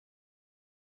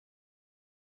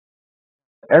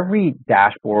every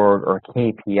dashboard or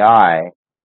KPI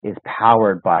is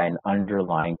powered by an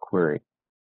underlying query.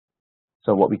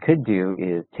 So what we could do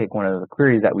is take one of the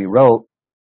queries that we wrote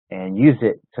and use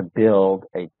it to build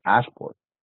a dashboard,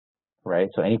 right?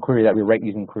 So any query that we write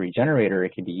using Query Generator,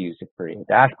 it can be used to create a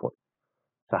dashboard.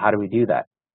 So how do we do that?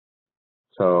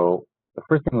 So the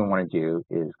first thing we want to do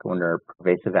is go under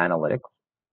Pervasive Analytics.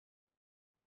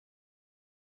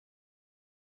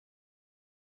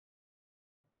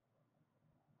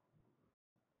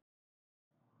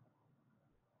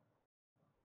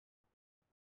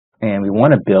 And we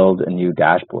want to build a new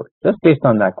dashboard just based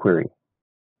on that query.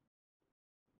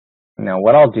 Now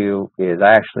what I'll do is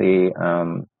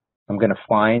I'm going to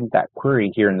find that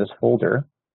query here in this folder.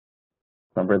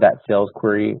 Remember that sales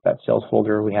query, that sales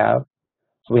folder we have?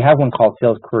 So we have one called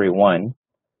Sales Query 1,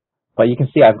 but you can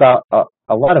see I've got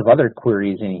a lot of other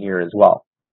queries in here as well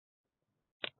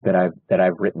that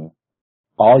I've written,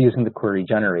 all using the Query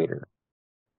Generator.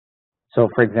 So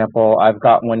for example, I've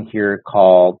got one here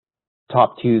called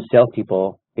Top 2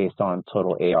 Salespeople based on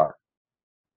total AR,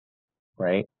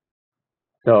 right?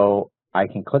 So I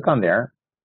can click on there,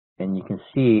 and you can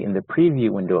see in the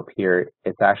preview window up here,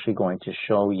 it's actually going to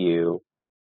show you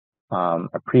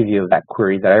a preview of that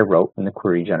query that I wrote in the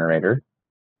Query Generator,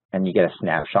 and you get a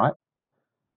snapshot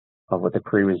of what the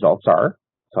query results are.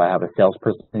 So I have a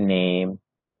salesperson name,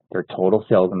 their total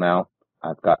sales amount.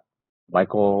 I've got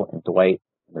Michael and Dwight,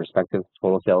 their respective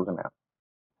total sales amount.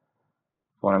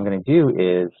 What I'm going to do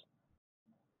is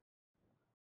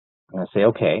I'm going to say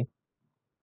OK.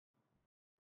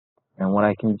 And what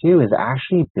I can do is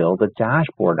actually build a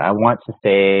dashboard. I want to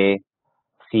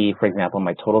see, for example,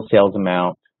 my total sales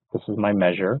amount. This is my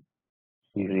measure,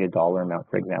 usually a dollar amount,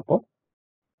 for example.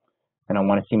 And I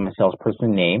want to see my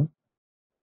salesperson name.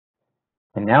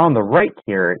 And now on the right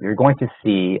here, you're going to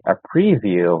see a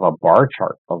preview of a bar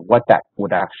chart of what that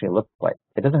would actually look like.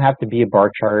 It doesn't have to be a bar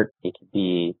chart. It could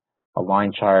be a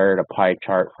line chart, a pie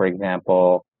chart, for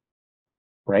example,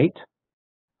 right?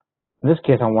 In this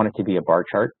case, I want it to be a bar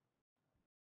chart.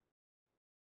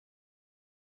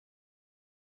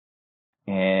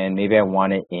 And maybe I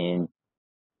want it in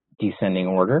descending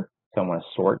order. So I want to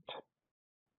sort.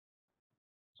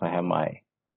 So I have my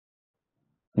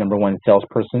number one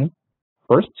salesperson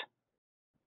first.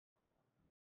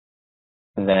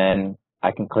 And then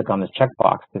I can click on this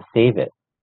checkbox to save it.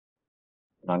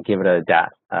 And I'll give it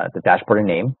the dashboard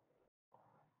name.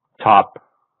 Top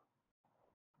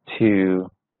 2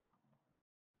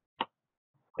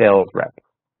 sales reps.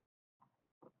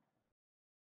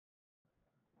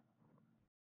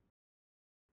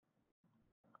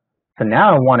 So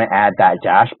now I want to add that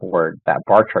dashboard, that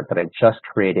bar chart that I just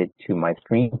created to my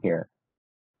screen here.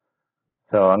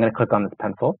 So I'm going to click on this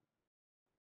pencil,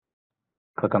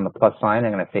 click on the plus sign,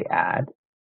 I'm going to say add.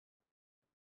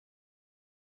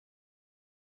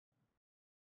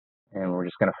 And we're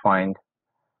just going to find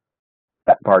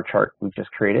that bar chart we just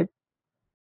created.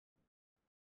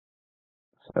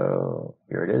 So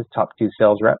here it is, top 2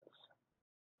 sales reps.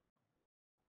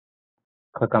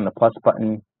 Click on the plus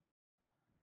button.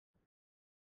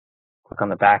 Click on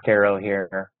the back arrow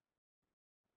here.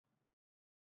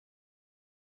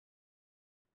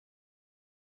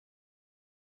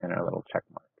 And our little check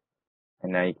mark.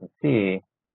 And now you can see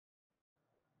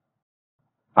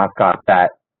I've got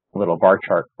that little bar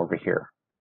chart over here.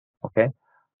 Okay.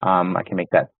 I can make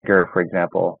that bigger, for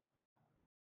example,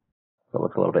 so it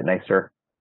looks a little bit nicer.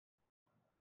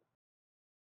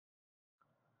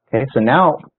 Okay, so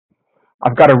now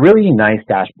I've got a really nice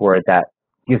dashboard that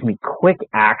gives me quick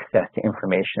access to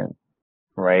information,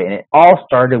 right? And it all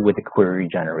started with the Query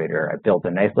Generator. I built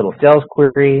a nice little sales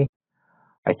query.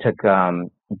 I took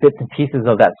bits and pieces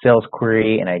of that sales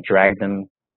query and I dragged them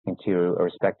into a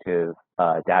respective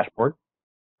dashboard.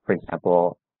 For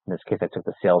example, in this case, I took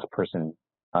the salesperson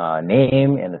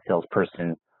name and the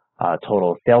salesperson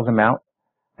total sales amount.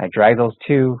 I dragged those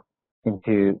two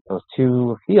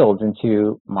fields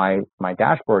into my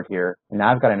dashboard here, and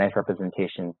now I've got a nice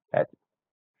representation that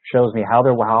shows me how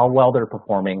well they're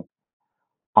performing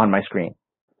on my screen.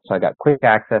 So I got quick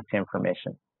access to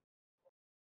information.